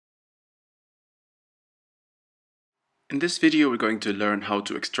In this video we're going to learn how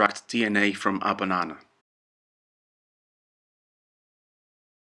to extract DNA from a banana.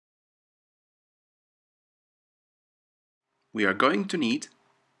 We are going to need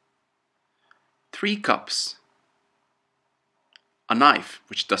 3 cups, a knife,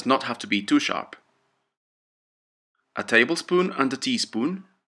 which does not have to be too sharp, a tablespoon and a teaspoon,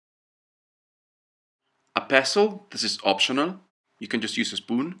 a pestle, this is optional, you can just use a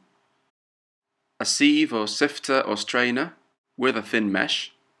spoon, a sieve or sifter or strainer with a thin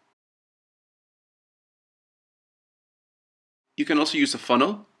mesh. You can also use a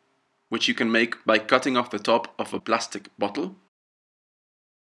funnel, which you can make by cutting off the top of a plastic bottle.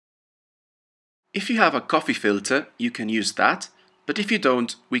 If you have a coffee filter, you can use that, but if you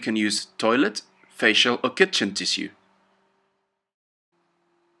don't, we can use toilet, facial or kitchen tissue.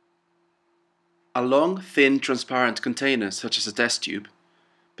 A long, thin, transparent container such as a test tube,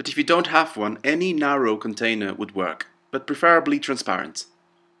 but if you don't have one, any narrow container would work, but preferably transparent.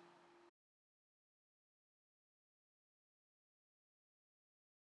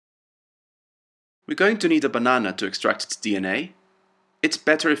 We're going to need a banana to extract its DNA. It's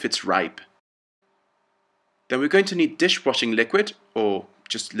better if it's ripe. Then we're going to need dishwashing liquid, or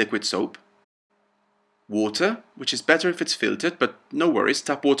just liquid soap. Water, which is better if it's filtered, but no worries,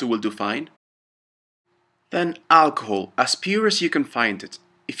 tap water will do fine. Then alcohol, as pure as you can find it.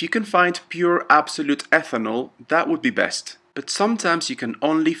 If you can find pure absolute ethanol, that would be best. But sometimes you can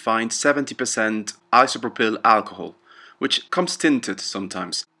only find 70% isopropyl alcohol, which comes tinted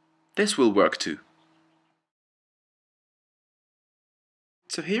sometimes. This will work too.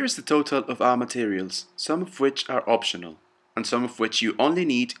 So here is the total of our materials, some of which are optional, and some of which you only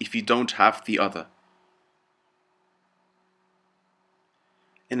need if you don't have the other.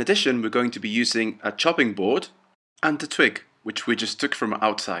 In addition, we're going to be using a chopping board and a twig, which we just took from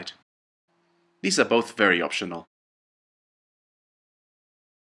outside. These are both very optional.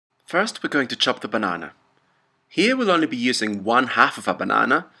 First, we're going to chop the banana. Here we'll only be using 1/2 of a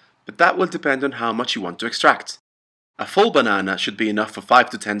banana, but that will depend on how much you want to extract. A full banana should be enough for 5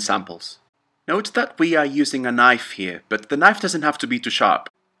 to 10 samples. Note that we are using a knife here, but the knife doesn't have to be too sharp,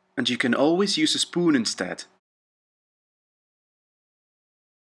 and you can always use a spoon instead.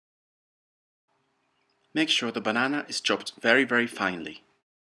 Make sure the banana is chopped very finely.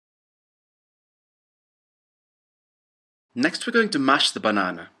 Next we're going to mash the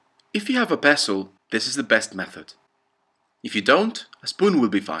banana. If you have a pestle, this is the best method. If you don't, a spoon will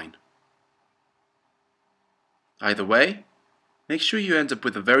be fine. Either way, make sure you end up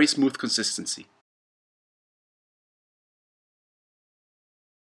with a very smooth consistency.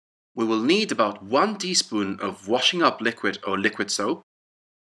 We will need about 1 teaspoon of washing up liquid or liquid soap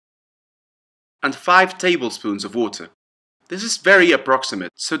and 5 tablespoons of water. This is very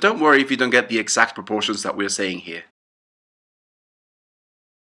approximate, so don't worry if you don't get the exact proportions that we're saying here.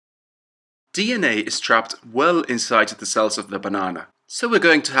 DNA is trapped well inside the cells of the banana, so we're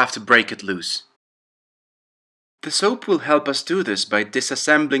going to have to break it loose. The soap will help us do this by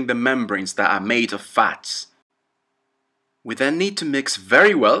disassembling the membranes that are made of fats. We then need to mix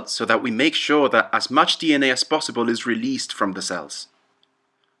very well so that we make sure that as much DNA as possible is released from the cells.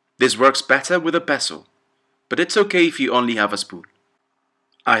 This works better with a pestle, but it's okay if you only have a spoon.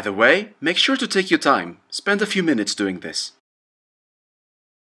 Either way, make sure to take your time, spend a few minutes doing this.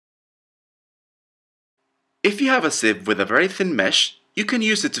 If you have a sieve with a very thin mesh, you can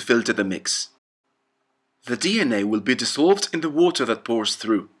use it to filter the mix. The DNA will be dissolved in the water that pours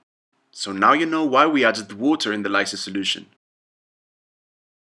through, so now you know why we added the water in the lysis solution.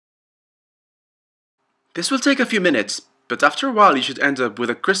 This will take a few minutes, but after a while you should end up with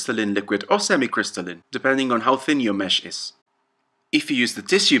a crystalline liquid or semi-crystalline, depending on how thin your mesh is. If you use the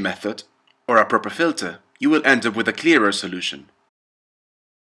tissue method, or a proper filter, you will end up with a clearer solution.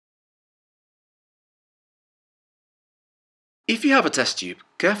 If you have a test tube,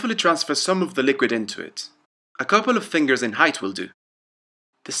 carefully transfer some of the liquid into it. A couple of fingers in height will do.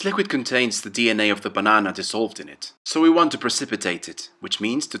 This liquid contains the DNA of the banana dissolved in it, so we want to precipitate it, which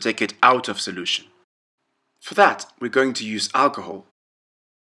means to take it out of solution. For that, we're going to use alcohol.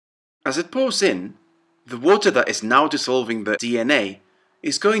 As it pours in, the water that is now dissolving the DNA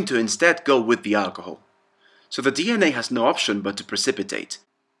is going to instead go with the alcohol. So the DNA has no option but to precipitate.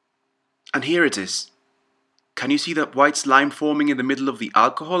 And here it is. Can you see that white slime forming in the middle of the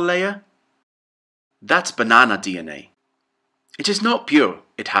alcohol layer? That's banana DNA. It is not pure.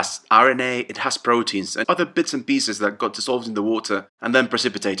 It has RNA, it has proteins and other bits and pieces that got dissolved in the water and then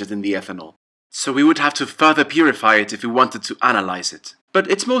precipitated in the ethanol. So we would have to further purify it if we wanted to analyze it.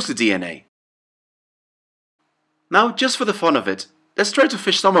 But it's mostly DNA. Now, just for the fun of it, let's try to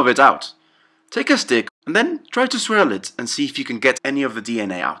fish some of it out. Take a stick And then try to swirl it and see if you can get any of the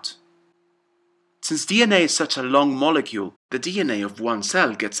DNA out. Since DNA is such a long molecule, the DNA of one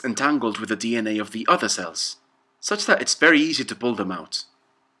cell gets entangled with the DNA of the other cells, such that it's very easy to pull them out.